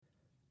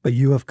But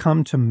you have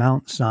come to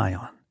Mount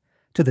Zion,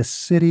 to the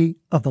city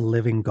of the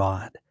living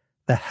God,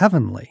 the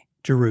heavenly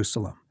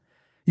Jerusalem.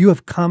 You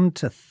have come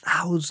to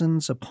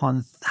thousands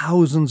upon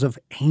thousands of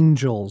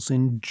angels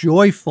in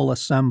joyful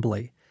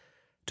assembly,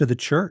 to the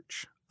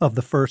church of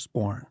the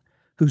firstborn,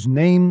 whose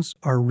names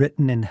are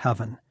written in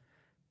heaven.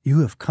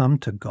 You have come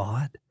to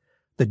God,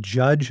 the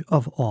judge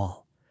of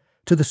all,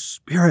 to the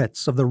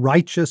spirits of the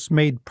righteous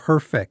made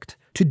perfect,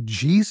 to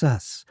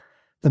Jesus,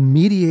 the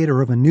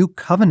mediator of a new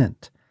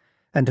covenant,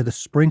 and to the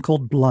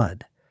sprinkled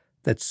blood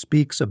that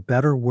speaks a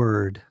better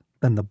word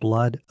than the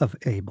blood of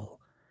Abel.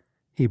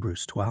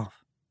 Hebrews 12.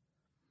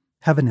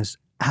 Heaven is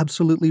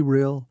absolutely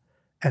real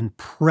and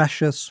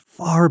precious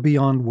far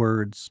beyond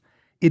words.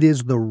 It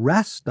is the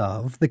rest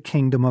of the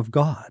kingdom of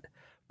God,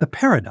 the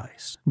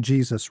paradise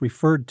Jesus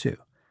referred to.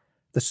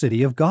 The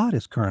city of God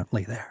is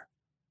currently there,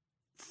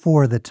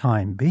 for the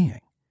time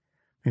being.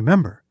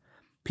 Remember,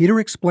 Peter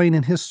explained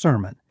in his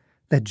sermon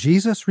that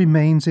Jesus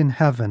remains in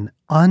heaven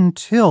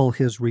until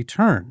his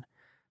return,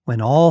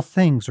 when all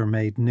things are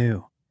made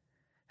new.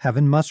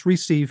 Heaven must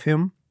receive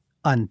him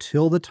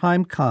until the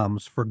time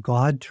comes for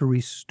God to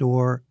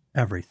restore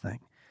everything,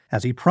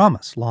 as he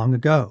promised long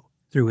ago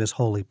through his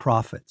holy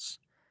prophets.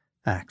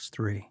 Acts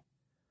 3.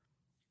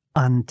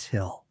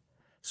 Until.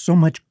 So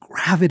much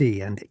gravity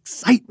and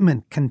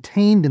excitement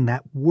contained in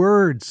that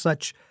word,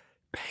 such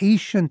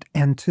patient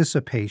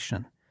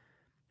anticipation.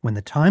 When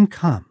the time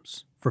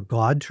comes for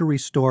God to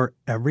restore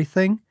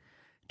everything,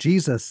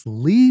 Jesus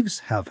leaves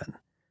heaven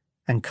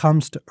and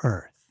comes to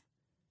earth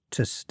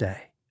to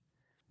stay.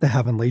 The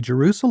heavenly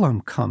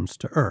Jerusalem comes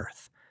to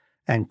earth,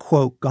 and,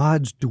 quote,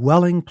 God's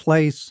dwelling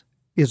place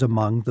is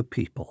among the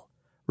people,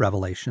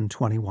 Revelation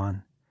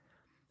 21.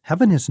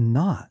 Heaven is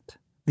not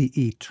the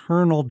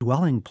eternal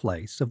dwelling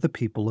place of the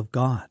people of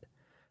God.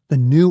 The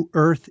new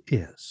earth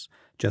is,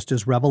 just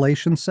as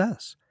Revelation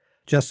says,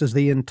 just as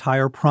the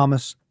entire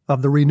promise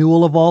of the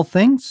renewal of all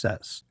things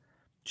says,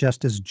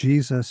 just as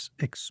Jesus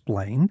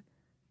explained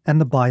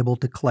and the Bible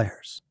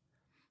declares.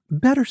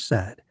 Better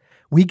said,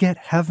 we get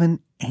heaven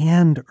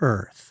and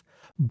earth.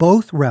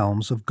 Both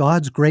realms of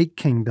God's great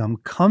kingdom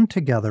come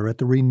together at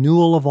the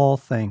renewal of all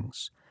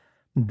things.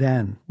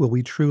 Then will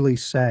we truly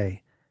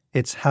say,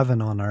 it's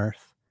heaven on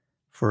earth,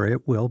 for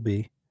it will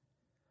be.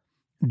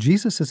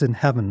 Jesus is in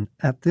heaven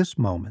at this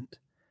moment,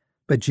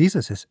 but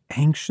Jesus is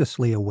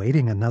anxiously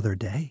awaiting another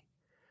day.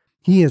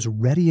 He is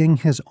readying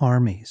his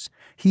armies.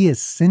 He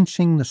is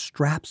cinching the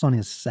straps on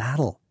his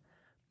saddle.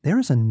 There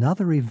is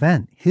another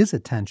event his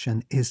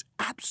attention is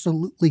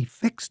absolutely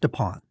fixed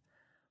upon.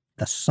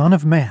 The Son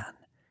of Man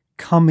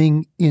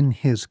coming in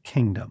his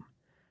kingdom.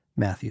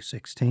 Matthew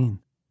 16.